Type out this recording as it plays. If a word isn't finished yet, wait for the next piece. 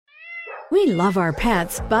We love our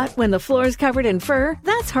pets, but when the floor's covered in fur,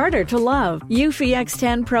 that's harder to love. Eufy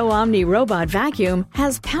X10 Pro Omni Robot Vacuum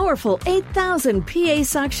has powerful 8,000 PA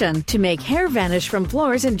suction to make hair vanish from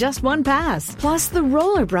floors in just one pass. Plus, the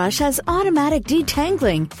roller brush has automatic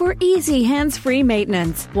detangling for easy hands-free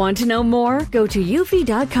maintenance. Want to know more? Go to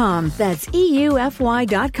eufy.com, that's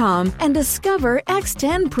EUFY.com, and discover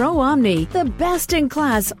X10 Pro Omni, the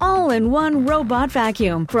best-in-class all-in-one robot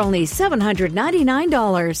vacuum for only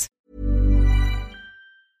 $799.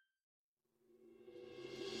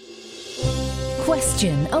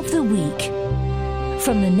 Question of the Week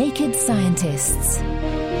from the Naked Scientists.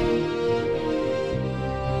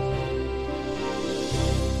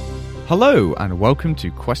 Hello and welcome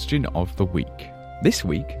to Question of the Week. This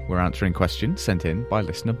week we're answering questions sent in by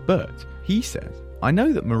listener Bert. He says, I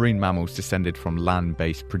know that marine mammals descended from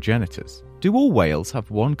land-based progenitors. Do all whales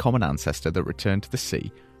have one common ancestor that returned to the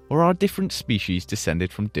sea, or are different species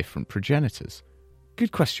descended from different progenitors?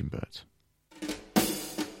 Good question, Bert.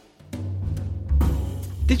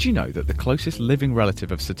 Did you know that the closest living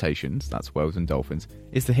relative of cetaceans, that's whales and dolphins,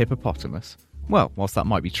 is the hippopotamus? Well, whilst that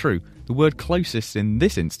might be true, the word closest in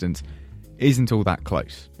this instance isn't all that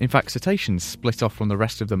close. In fact, cetaceans split off from the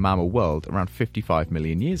rest of the mammal world around 55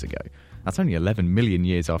 million years ago. That's only 11 million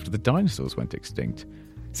years after the dinosaurs went extinct.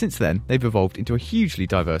 Since then, they've evolved into a hugely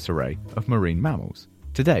diverse array of marine mammals.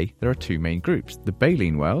 Today, there are two main groups, the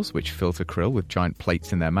baleen whales, which filter krill with giant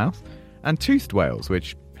plates in their mouth, and toothed whales,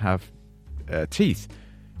 which have teeth.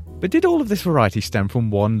 But did all of this variety stem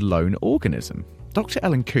from one lone organism? Dr.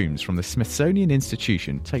 Ellen Coombs from the Smithsonian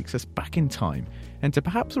Institution takes us back in time and to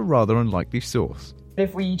perhaps a rather unlikely source.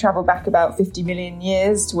 If we travel back about 50 million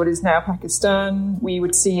years to what is now Pakistan, we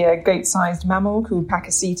would see a goat-sized mammal called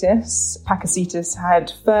Pakicetus. Pakicetus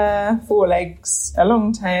had fur, 4 legs, a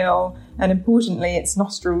long tail, and importantly, its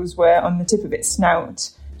nostrils were on the tip of its snout,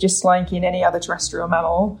 just like in any other terrestrial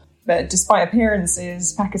mammal. But despite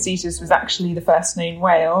appearances, Pakicetus was actually the first known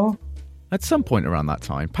whale. At some point around that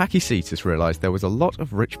time, Pakicetus realised there was a lot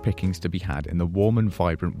of rich pickings to be had in the warm and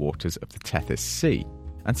vibrant waters of the Tethys Sea,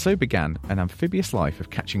 and so began an amphibious life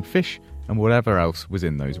of catching fish and whatever else was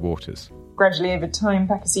in those waters. Gradually over time,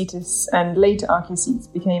 Pakicetus and later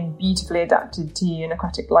Archaeocetes became beautifully adapted to an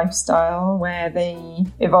aquatic lifestyle where they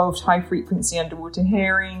evolved high-frequency underwater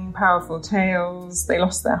hearing, powerful tails, they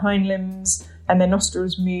lost their hind limbs, and their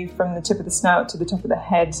nostrils moved from the tip of the snout to the top of the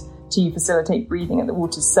head to facilitate breathing at the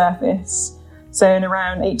water's surface. So in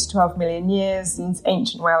around 8 to 12 million years, these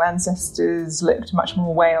ancient whale ancestors looked much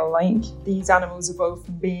more whale-like. These animals evolved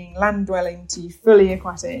from being land-dwelling to fully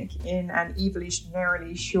aquatic in an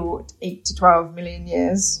evolutionarily short 8 to 12 million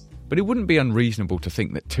years. But it wouldn't be unreasonable to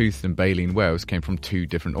think that toothed and baleen whales came from two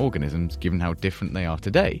different organisms, given how different they are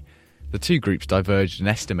today. The two groups diverged an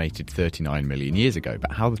estimated 39 million years ago,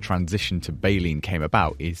 but how the transition to baleen came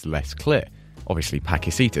about is less clear. Obviously,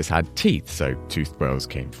 Pakicetus had teeth, so toothed whales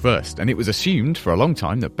came first, and it was assumed for a long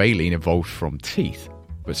time that baleen evolved from teeth.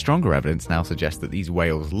 But stronger evidence now suggests that these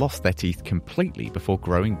whales lost their teeth completely before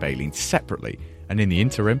growing baleen separately, and in the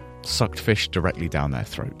interim, sucked fish directly down their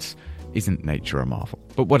throats. Isn't nature a marvel?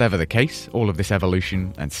 But whatever the case, all of this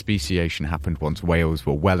evolution and speciation happened once whales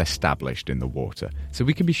were well established in the water, so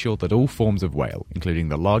we can be sure that all forms of whale, including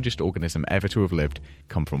the largest organism ever to have lived,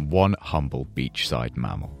 come from one humble beachside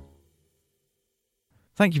mammal.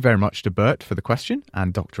 Thank you very much to Bert for the question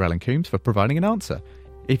and Dr. Ellen Coombs for providing an answer.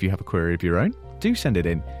 If you have a query of your own, do send it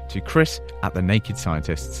in to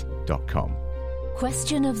chris@thenakedscientists.com.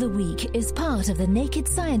 Question of the Week is part of the Naked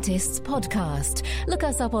Scientists podcast. Look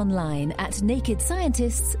us up online at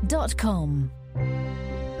nakedscientists.com.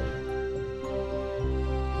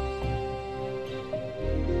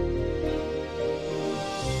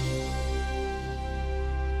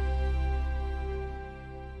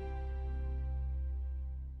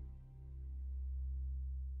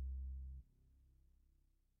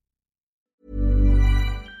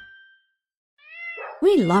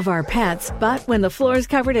 We love our pets, but when the floor's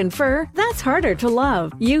covered in fur, that's harder to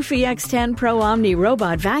love. Eufy X10 Pro Omni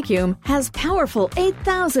Robot Vacuum has powerful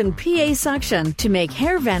 8,000 PA suction to make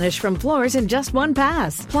hair vanish from floors in just one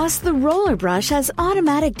pass. Plus, the roller brush has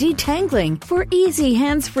automatic detangling for easy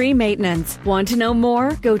hands-free maintenance. Want to know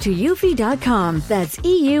more? Go to eufy.com, that's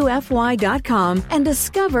EUFY.com, and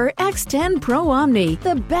discover X10 Pro Omni,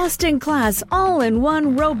 the best-in-class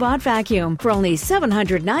all-in-one robot vacuum for only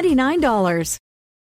 $799.